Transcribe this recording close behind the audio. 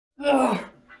Oh,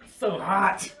 so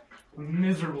hot. I'm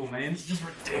miserable, man. It's just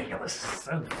ridiculous.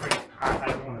 So freaking hot.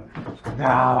 I don't want to. No,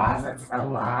 why is it so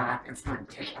hot? It's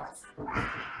ridiculous.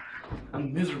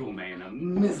 I'm miserable, man.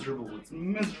 I'm miserable. It's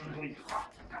miserably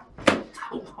hot.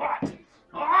 So hot.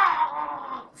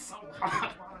 Oh, so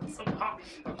hot. It's so hot.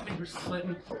 My fingers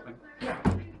sweating.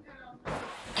 God.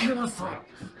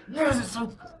 Yes, it's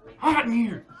so hot in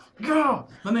here. God.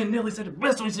 My man Nelly said the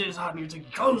best way to say it's hot in here is take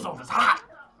your clothes off. It's hot.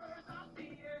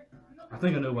 I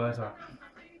think I know why it's hot.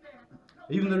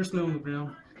 Even though there's snow on the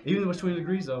ground, even though it's 20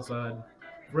 degrees outside,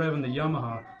 we're having the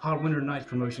Yamaha Hot Winter Nights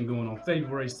promotion going on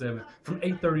February 7th from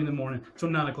 8:30 in the morning till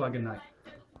 9 o'clock at night.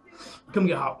 Come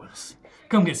get hot with us.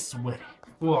 Come get sweaty.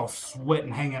 We'll all sweat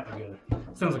and hang out together.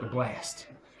 Sounds like a blast.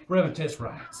 We're having test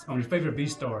rides on your favorite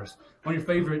V-Stars, on your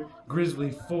favorite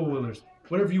Grizzly four-wheelers.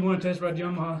 Whatever you want to test ride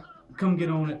Yamaha, come get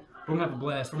on it. We're gonna have a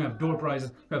blast. We're gonna have door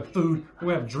prizes. We're gonna have food. We're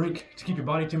gonna have drink to keep your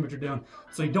body temperature down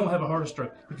so you don't have a heart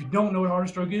stroke. If you don't know what a heart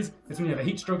stroke is, it's when you have a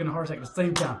heat stroke and a heart attack at the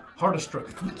same time. Heart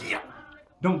stroke.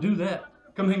 Don't do that.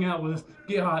 Come hang out with us.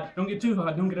 Get hot. Don't get too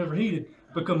hot. Don't get overheated.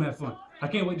 But come have fun. I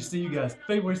can't wait to see you guys.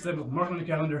 February 7th. Mark on the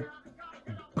calendar.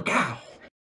 Pow!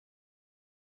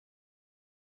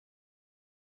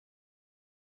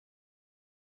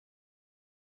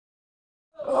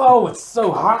 Oh, it's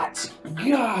so hot.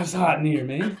 God, it's hot in here,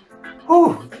 man.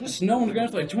 Oh, the snow on the ground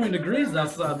is like 20 degrees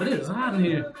outside, but it is hot in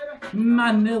here.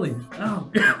 My Nelly. Oh,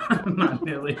 God. My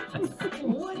Nelly.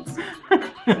 What?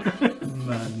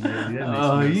 My Nelly.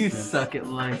 Oh, you suck at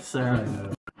life,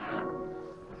 sir.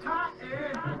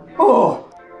 Oh,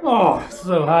 it's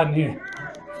so hot in here.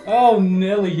 Oh,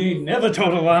 Nelly, you ain't never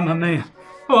told a lie, my man.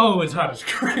 Oh, it's hot as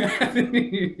crap in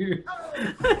here.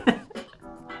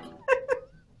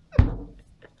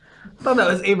 I thought that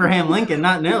was Abraham Lincoln,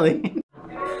 not Nelly.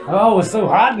 Oh, it's so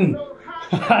hot in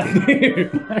here.